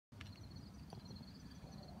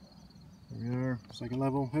Here we are, second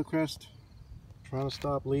level, Hillcrest, trying to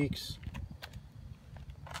stop leaks.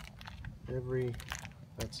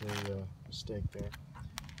 That's a mistake there.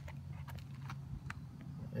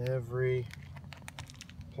 Every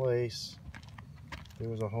place there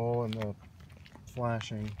was a hole in the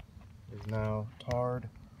flashing is now tarred,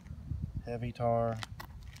 heavy tar.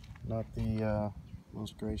 Not the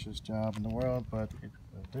most gracious job in the world, but it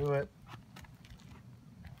will do it.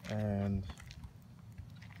 And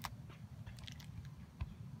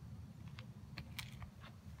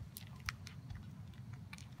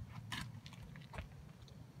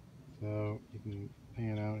so you can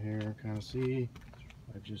pan out here, kind of see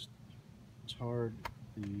I've just tarred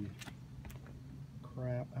the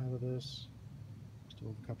crap out of this. Still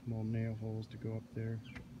have a couple more nail holes to go up there,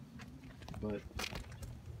 but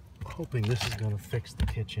hoping this is going to fix the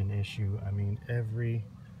kitchen issue. I mean, every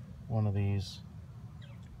one of these,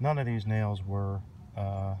 none of these nails were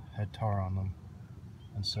had tar on them,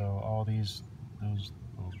 and so all those little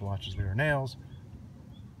blotches there are nails.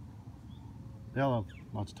 They'll have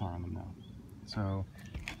lots of tar on them now. So,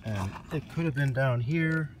 and it could have been down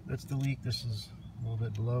here. That's the leak. This is a little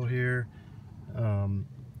bit below here. You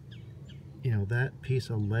know, that piece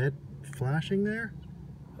of lead flashing there,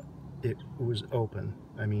 it was open.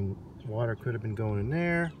 I mean, water could have been going in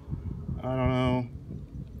there. I don't know.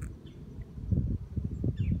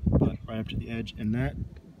 But right up to the edge, and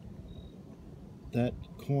that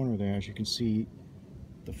corner there, as you can see,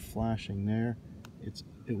 the flashing there,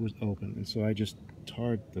 it was open, and so I just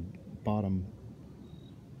tarred the bottom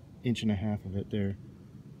 1.5 inches of it there,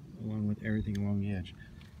 along with everything along the edge.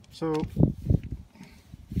 So,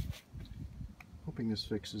 hoping this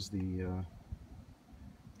fixes the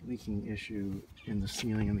leaking issue in the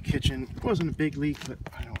ceiling in the kitchen. It wasn't a big leak, but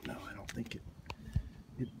I don't know. I don't think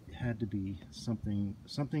it had to be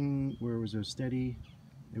something where there was a steady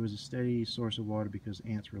source of water because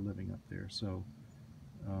ants were living up there. So,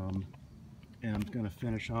 and I'm going to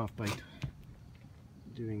finish off by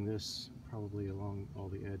doing this probably along all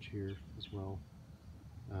the edge here as well.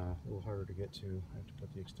 A little harder to get to. I have to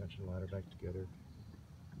put the extension ladder back together.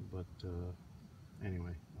 But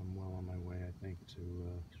anyway, I'm well on my way, I think,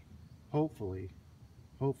 to hopefully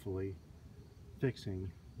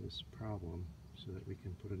fixing this problem so that we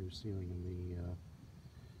can put a new ceiling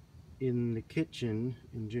in the kitchen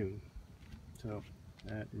in June. So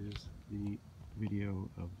that is the video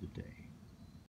of the day.